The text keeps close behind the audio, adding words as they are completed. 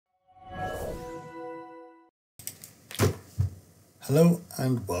Hello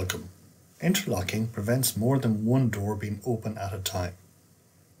and welcome. Interlocking prevents more than one door being open at a time.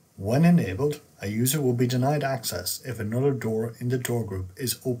 When enabled, a user will be denied access if another door in the door group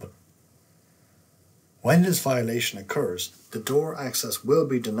is open. When this violation occurs, the door access will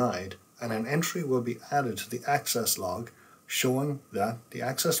be denied and an entry will be added to the access log showing that the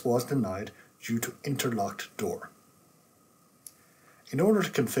access was denied due to interlocked door. In order to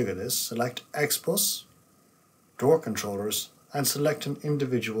configure this, select XBus, Door Controllers, and select an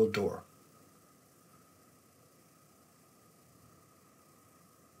individual door.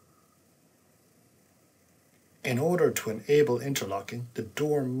 In order to enable interlocking, the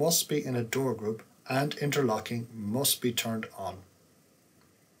door must be in a door group and interlocking must be turned on.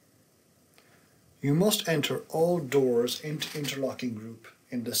 You must enter all doors into interlocking group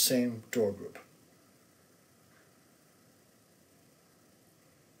in the same door group.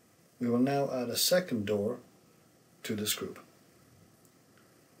 We will now add a second door to this group.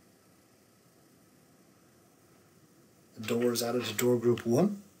 The door is added to door group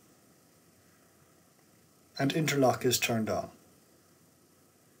 1 and interlock is turned on.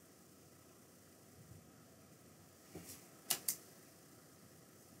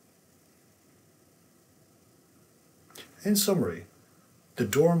 In summary, the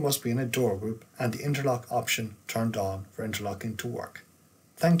door must be in a door group and the interlock option turned on for interlocking to work.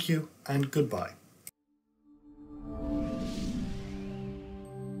 Thank you and goodbye.